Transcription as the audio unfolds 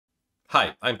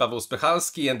Hi, I'm Paweł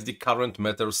Spychalski and the current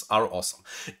meters are awesome.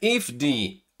 If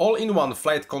the all-in-one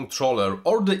flight controller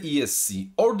or the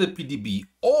ESC or the PDB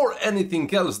or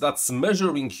anything else that's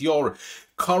measuring your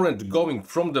current going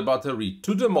from the battery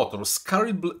to the motors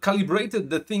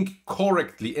calibrated the thing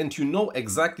correctly and you know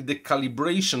exactly the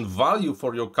calibration value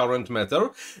for your current meter,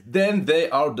 then they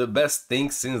are the best thing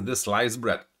since the sliced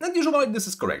bread. And usually this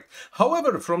is correct.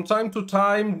 However, from time to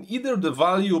time, either the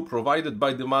value provided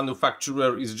by the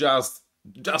manufacturer is just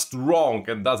wrong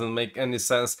and doesn't make any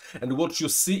sense, and what you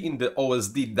see in the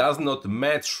OSD does not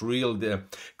match the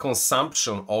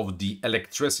consumption of the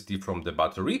electricity from the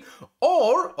battery,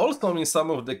 or also in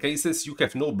some of the cases you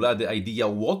have no bloody idea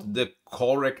what the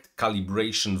correct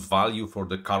calibration value for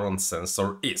the current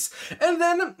sensor is. And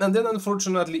then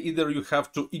unfortunately either you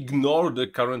have to ignore the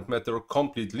current meter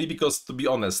completely, because to be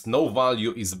honest no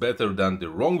value is better than the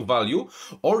wrong value,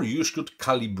 or you should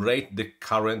calibrate the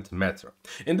current meter.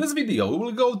 In this video we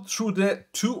will go through the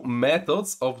two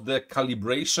methods of the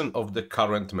calibration of the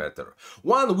current meter.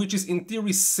 One which is in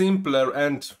theory simpler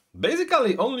and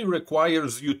basically only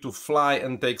requires you to fly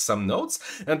and take some notes,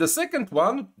 and the second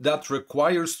one that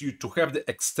requires you to have the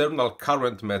external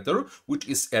current meter, which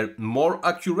is more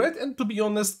accurate and to be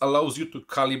honest allows you to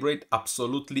calibrate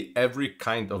absolutely every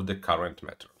kind of the current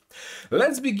meter.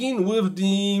 Let's begin with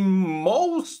the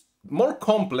more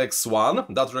complex one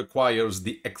that requires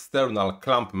the external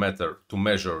clamp meter to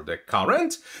measure the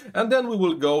current, and then we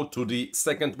will go to the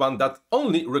second one that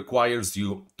only requires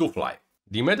you to fly.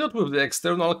 The method with the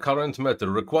external current meter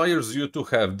requires you to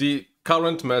have the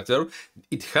current meter.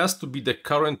 It has to be the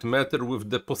current meter with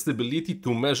the possibility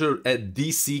to measure a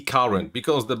DC current,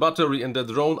 because the battery and the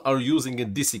drone are using a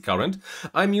DC current.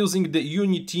 I'm using the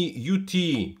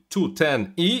uni-t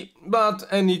UT210E, but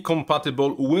any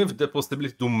compatible with the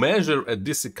possibility to measure a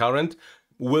DC current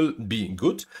will be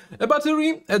good. A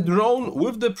battery, a drone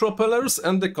with the propellers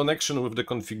and the connection with the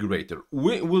configurator.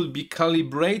 We will be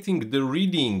calibrating the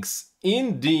readings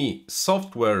in the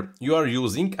software you are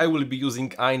using. I will be using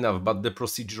INAV, but the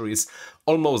procedure is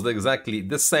almost exactly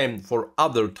the same for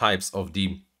other types of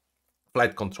the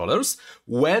flight controllers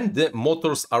when the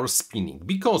motors are spinning.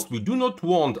 Because we do not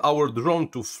want our drone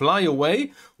to fly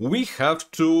away, we have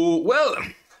to, well,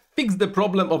 fix the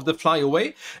problem of the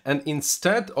flyaway, and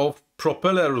instead of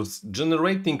propellers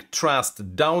generating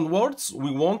thrust downwards, we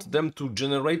want them to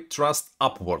generate thrust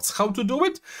upwards. How to do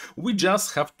it? We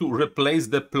just have to replace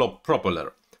the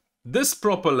propeller. This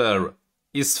propeller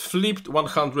is flipped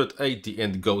 180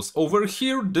 and goes over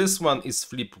here. This one is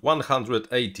flipped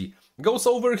 180, goes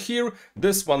over here.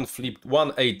 This one flipped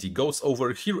 180, goes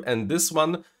over here, and this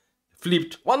one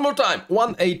flipped one more time,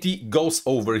 180, goes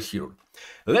over here.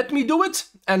 Let me do it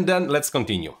and then let's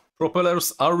continue.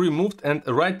 Propellers are removed and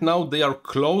right now they are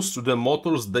close to the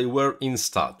motors they were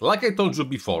installed. Like I told you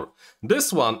before,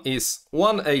 this one is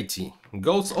 180,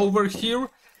 goes over here.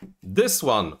 This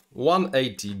one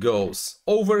 180 goes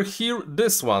over here.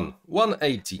 This one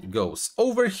 180 goes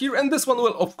over here, and this one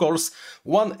will of course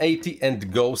 180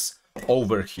 and goes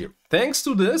over here. Thanks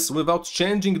to this, without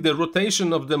changing the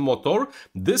rotation of the motor,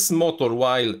 this motor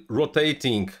while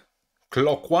rotating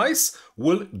clockwise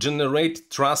will generate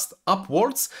thrust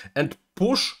upwards and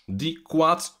push the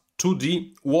quad to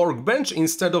the workbench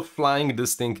instead of flying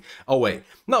this thing away.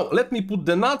 Now let me put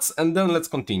the nuts and then let's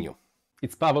continue.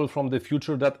 It's Paweł from the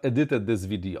future that edited this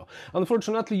video.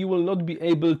 Unfortunately, you will not be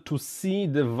able to see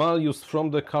the values from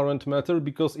the current meter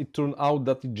because it turned out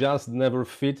that it just never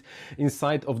fit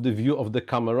inside of the view of the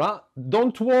camera.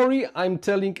 Don't worry, I'm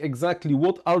telling exactly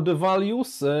what are the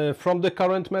values from the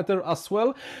current meter as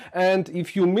well. And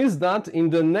if you miss that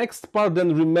in the next part,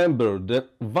 then remember the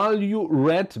value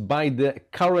read by the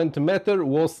current meter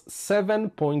was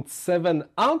 7.7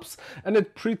 amps, and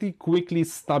it pretty quickly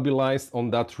stabilized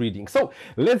on that reading. So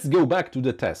let's go back to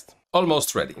the test.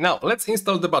 Almost ready. Now let's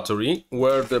install the battery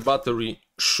where the battery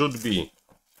should be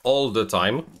all the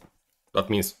time. That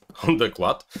means on the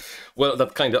quad. Well,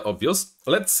 that's kind of obvious.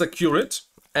 Let's secure it.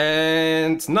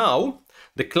 And now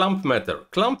the clamp meter.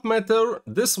 Clamp meter,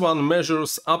 this one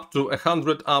measures up to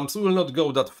 100 amps. We will not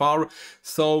go that far.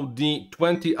 So the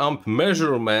 20 amp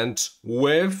measurement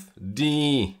with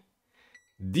the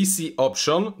DC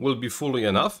option will be fully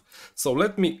enough. So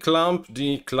let me clamp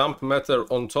the clamp meter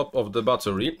on top of the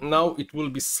battery. Now it will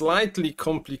be slightly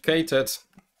complicated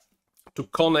to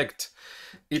connect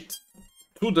it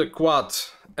to the quad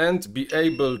and be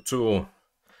able to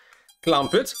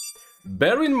clamp it.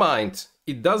 Bear in mind,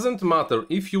 it doesn't matter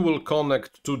if you will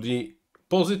connect to the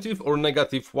positive or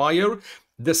negative wire,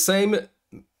 the same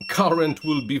current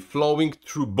will be flowing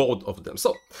through both of them.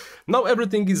 So now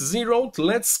everything is zeroed.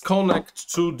 Let's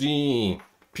connect to the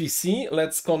PC,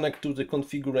 let's connect to the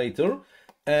configurator,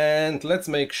 and let's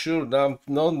make sure that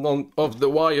none of the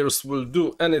wires will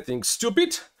do anything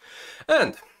stupid.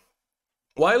 And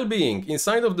while being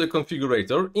inside of the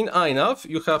configurator, in INAV,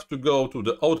 you have to go to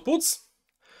the outputs,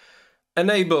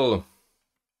 enable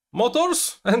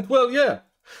motors, and well, yeah,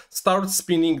 start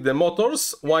spinning the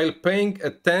motors while paying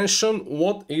attention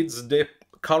what is the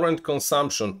current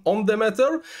consumption on the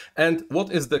meter and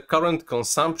what is the current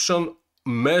consumption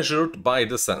measured by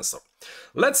the sensor.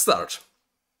 Let's start.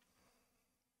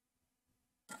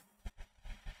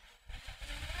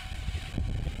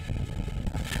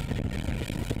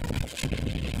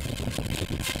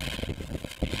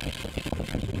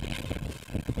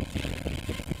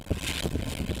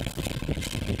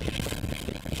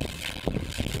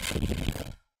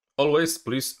 Always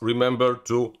please remember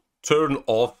to turn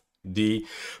off the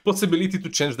possibility to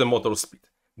change the motor speed.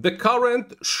 The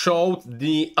current showed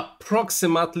the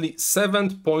approximately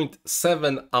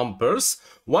 7.7 amperes,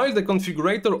 while the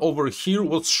configurator over here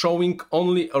was showing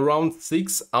only around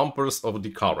 6 amperes of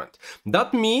the current.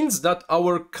 That means that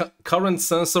our current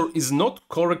sensor is not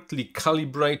correctly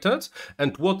calibrated,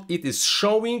 and what it is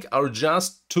showing are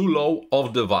just too low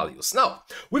of the values. Now,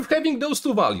 with having those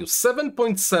two values,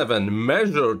 7.7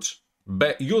 measured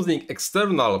by using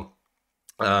external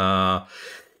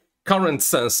current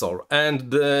sensor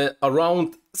and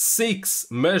around 6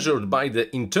 measured by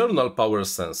the internal power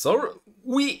sensor,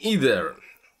 we either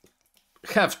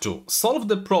have to solve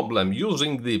the problem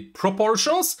using the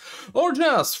proportions or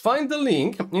just find the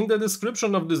link in the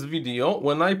description of this video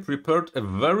when I prepared a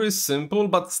very simple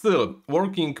but still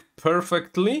working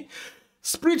perfectly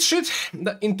spreadsheet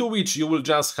into which you will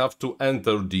just have to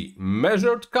enter the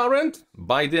measured current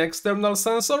by the external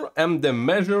sensor and the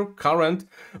measured current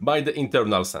by the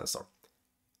internal sensor.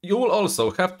 You will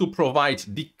also have to provide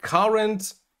the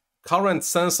current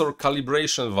sensor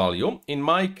calibration value. In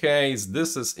my case,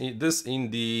 this in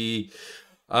the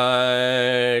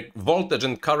voltage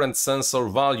and current sensor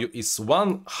value is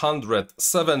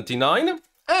 179,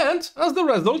 and as the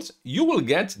result you will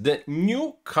get the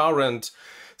new current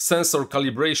sensor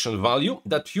calibration value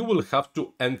that you will have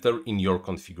to enter in your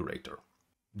configurator.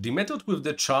 The method with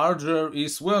the charger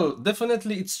is, well,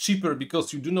 definitely it's cheaper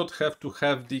because you do not have to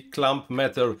have the clamp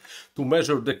meter to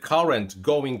measure the current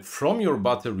going from your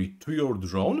battery to your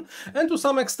drone, and to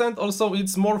some extent also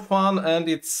it's more fun and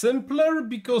it's simpler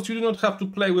because you do not have to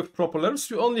play with propellers.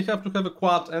 You only have to have a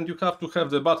quad and you have to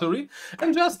have the battery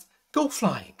and just go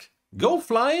flying. Go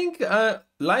flying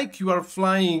like you are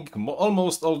flying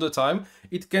almost all the time.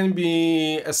 It can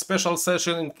be a special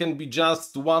session, it can be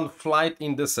just one flight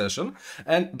in the session.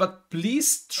 But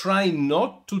please try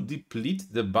not to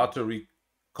deplete the battery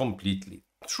completely.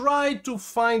 Try to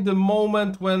find a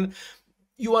moment when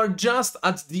you are just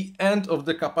at the end of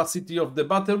the capacity of the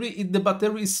battery. The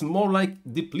battery is more like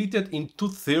depleted in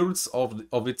 2/3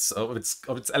 of its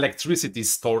electricity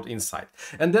stored inside.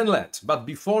 And then but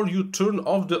before you turn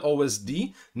off the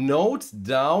OSD, note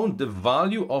down the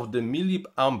value of the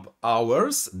milliamp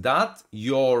hours that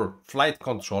your flight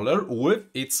controller with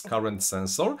its current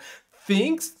sensor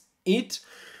thinks it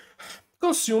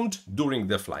consumed during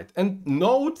the flight. And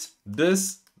note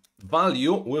this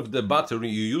value with the battery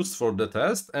you used for the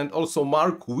test, and also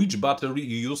mark which battery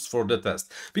you used for the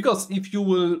test, because if you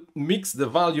will mix the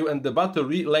value and the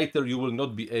battery, later you will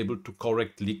not be able to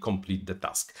correctly complete the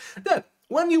task. Then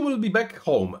when you will be back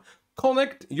home,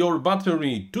 connect your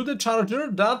battery to the charger,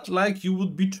 that like you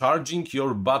would be charging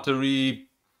your battery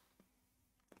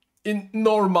in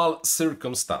normal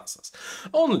circumstances.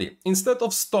 Only instead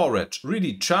of storage,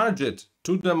 really charge it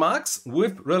to the max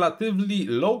with relatively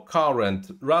low current,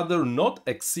 rather not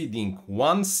exceeding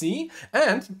 1C,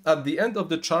 and at the end of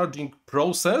the charging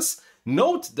process,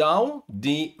 note down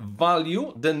the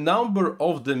value, the number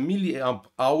of the milliamp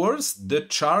hours the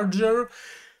charger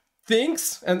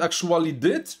thinks and actually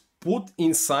did put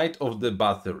inside of the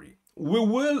battery. We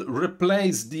will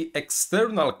replace the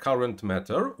external current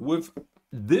meter with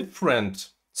different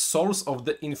source of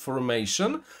the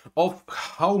information of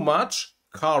how much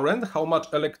current, how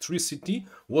much electricity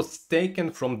was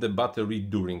taken from the battery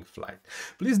during flight.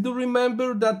 Please do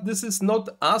remember that this is not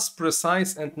as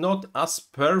precise and not as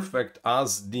perfect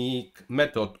as the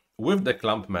method with the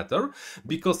clamp meter,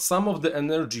 because some of the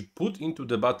energy put into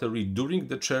the battery during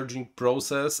the charging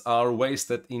process are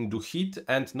wasted into heat,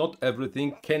 and not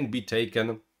everything can be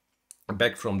taken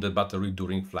back from the battery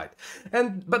during flight.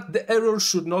 But the error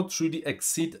should not really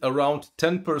exceed around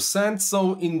 10%,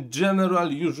 so in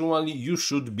general, usually you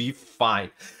should be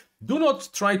fine. Do not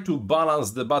try to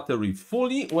balance the battery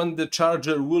fully. When the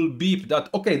charger will beep that,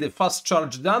 okay, the fast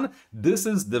charge done, this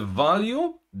is the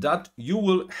value that you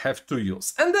will have to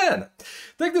use. And then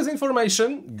take this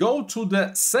information, go to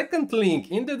the second link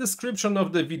in the description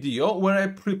of the video where I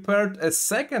prepared a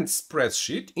second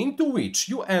spreadsheet into which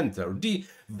you enter the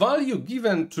value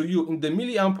given to you in the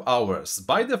milliamp hours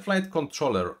by the flight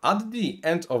controller at the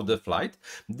end of the flight,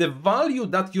 the value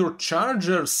that your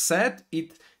charger said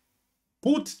it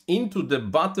put into the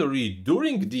battery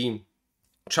during the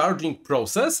charging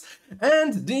process,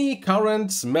 and the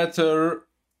current matter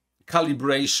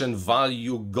calibration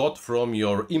value got from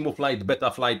your EmuFlight,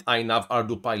 Betaflight, INAV,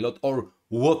 Ardupilot or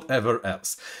whatever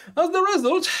else. As the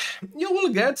result, you will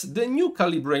get the new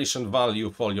calibration value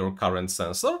for your current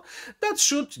sensor that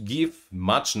should give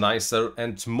much nicer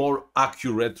and more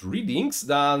accurate readings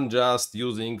than just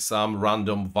using some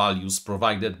random values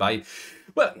provided by,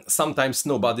 well, sometimes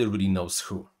nobody really knows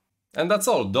who. And that's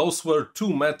all. Those were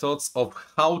two methods of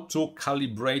how to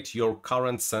calibrate your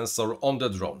current sensor on the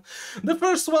drone. The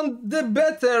first one, the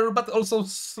better, but also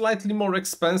slightly more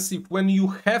expensive when you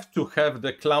have to have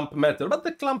the clamp meter. But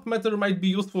the clamp meter might be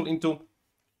useful into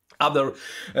other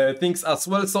things as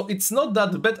well, so it's not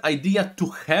that bad idea to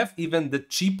have even the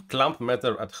cheap clamp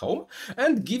meter at home,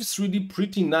 and gives really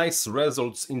pretty nice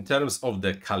results in terms of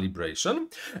the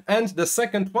calibration. And the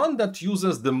second one that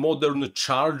uses the modern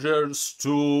chargers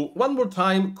to one more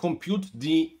time compute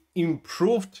the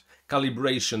improved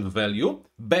calibration value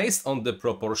based on the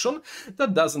proportion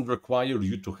that doesn't require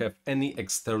you to have any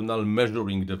external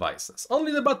measuring devices.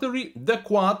 Only the battery, the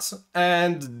quad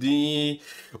and the,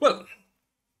 well,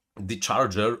 the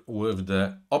charger with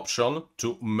the option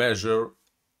to measure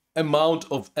amount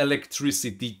of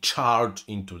electricity charged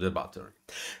into the battery.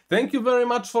 Thank you very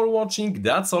much for watching.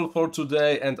 That's all for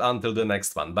today, and until the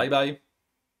next one. Bye bye.